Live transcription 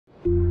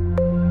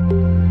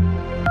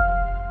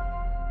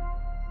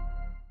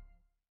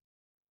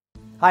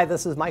Hi,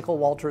 this is Michael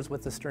Walters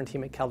with the Stern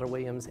team at Keller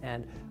Williams,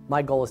 and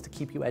my goal is to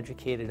keep you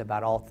educated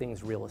about all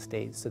things real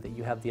estate so that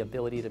you have the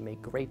ability to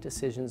make great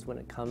decisions when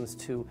it comes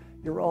to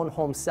your own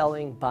home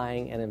selling,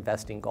 buying, and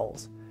investing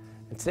goals.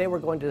 And today we're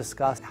going to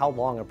discuss how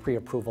long a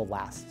pre-approval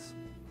lasts.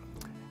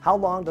 How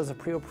long does a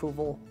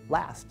pre-approval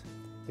last?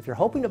 If you're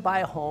hoping to buy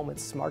a home,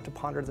 it's smart to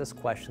ponder this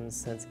question,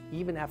 since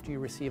even after you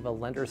receive a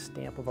lender's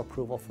stamp of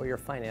approval for your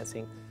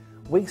financing,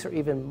 weeks or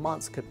even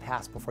months could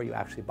pass before you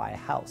actually buy a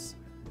house.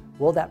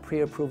 Will that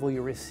pre-approval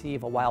you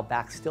received a while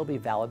back still be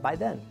valid by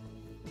then?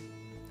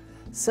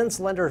 Since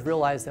lenders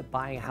realize that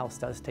buying a house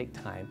does take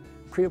time,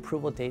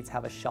 pre-approval dates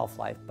have a shelf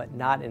life, but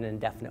not an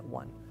indefinite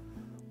one.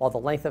 While the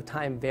length of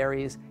time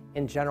varies,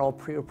 in general,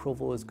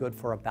 pre-approval is good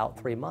for about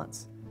 3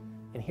 months.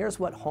 And here's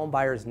what home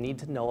buyers need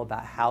to know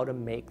about how to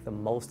make the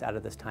most out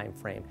of this time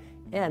frame,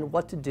 and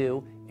what to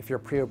do if your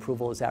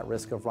pre-approval is at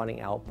risk of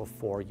running out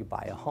before you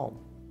buy a home.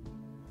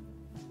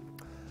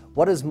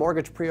 What is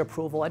mortgage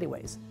pre-approval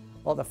anyways?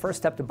 Well, the first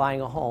step to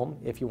buying a home,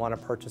 if you want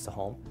to purchase a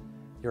home,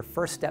 your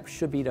first step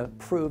should be to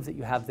prove that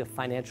you have the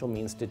financial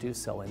means to do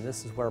so, and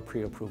this is where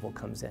pre-approval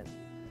comes in.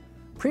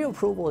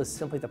 Pre-approval is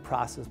simply the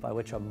process by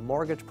which a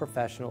mortgage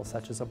professional,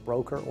 such as a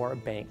broker or a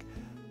bank,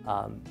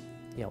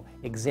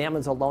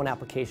 examines a loan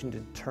application to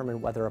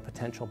determine whether a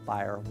potential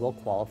buyer will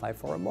qualify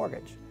for a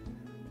mortgage.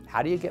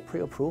 How do you get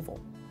pre-approval?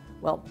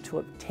 Well, to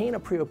obtain a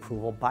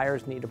pre-approval,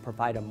 buyers need to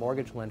provide a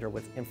mortgage lender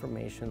with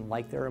information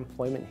like their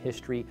employment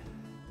history,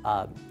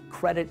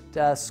 credit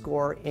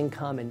score,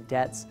 income, and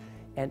debts.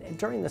 And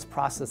during this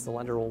process, the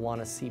lender will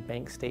want to see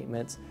bank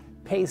statements,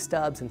 pay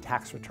stubs, and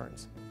tax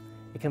returns.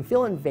 It can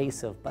feel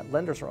invasive, but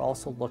lenders are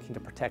also looking to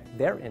protect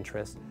their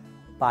interests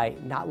by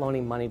not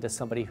loaning money to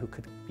somebody who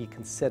could be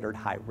considered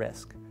high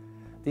risk.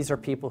 These are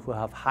people who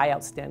have high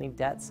outstanding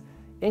debts,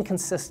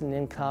 inconsistent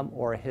income,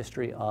 or a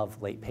history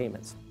of late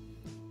payments.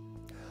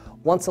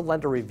 Once a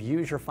lender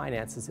reviews your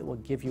finances, it will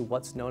give you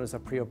what's known as a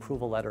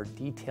pre-approval letter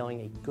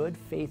detailing a good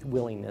faith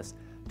willingness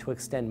to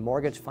extend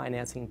mortgage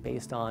financing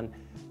based on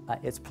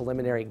its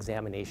preliminary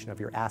examination of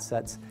your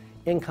assets,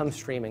 income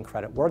stream, and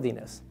credit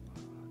worthiness.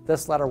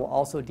 This letter will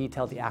also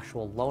detail the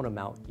actual loan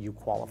amount you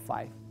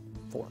qualify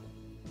for.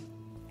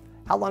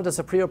 How long does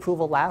a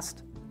pre-approval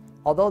last?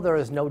 Although there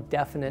is no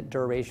definite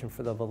duration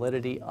for the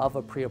validity of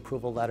a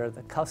pre-approval letter,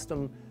 the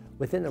custom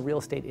within the real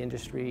estate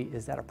industry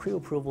is that a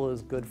pre-approval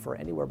is good for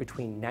anywhere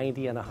between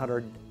 90 and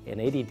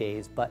 180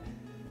 days, but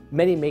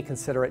many may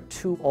consider it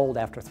too old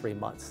after 3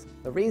 months.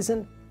 The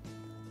reason?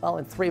 Well,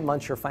 in 3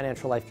 months, your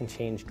financial life can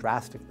change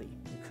drastically.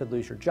 You could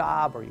lose your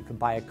job, or you could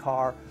buy a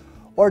car,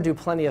 or do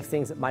plenty of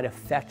things that might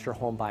affect your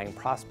home buying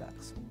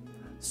prospects.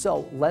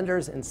 So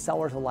lenders and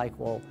sellers alike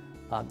will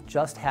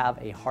just have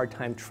a hard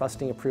time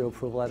trusting a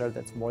pre-approval letter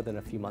that's more than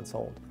a few months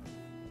old.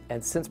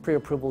 And since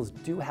pre-approvals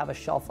do have a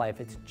shelf life,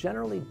 it's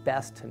generally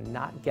best to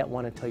not get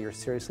one until you're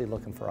seriously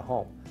looking for a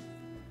home.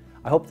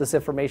 I hope this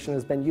information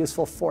has been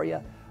useful for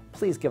you.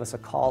 Please give us a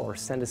call or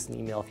send us an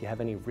email if you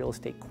have any real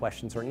estate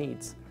questions or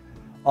needs.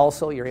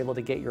 Also, you're able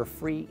to get your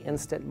free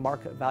instant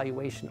market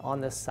valuation on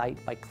this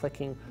site by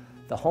clicking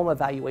the Home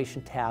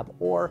Evaluation tab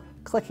or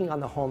clicking on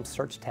the Home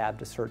Search tab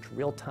to search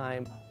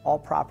real-time all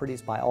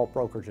properties by all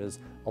brokerages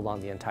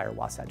along the entire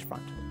Wasatch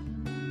Front.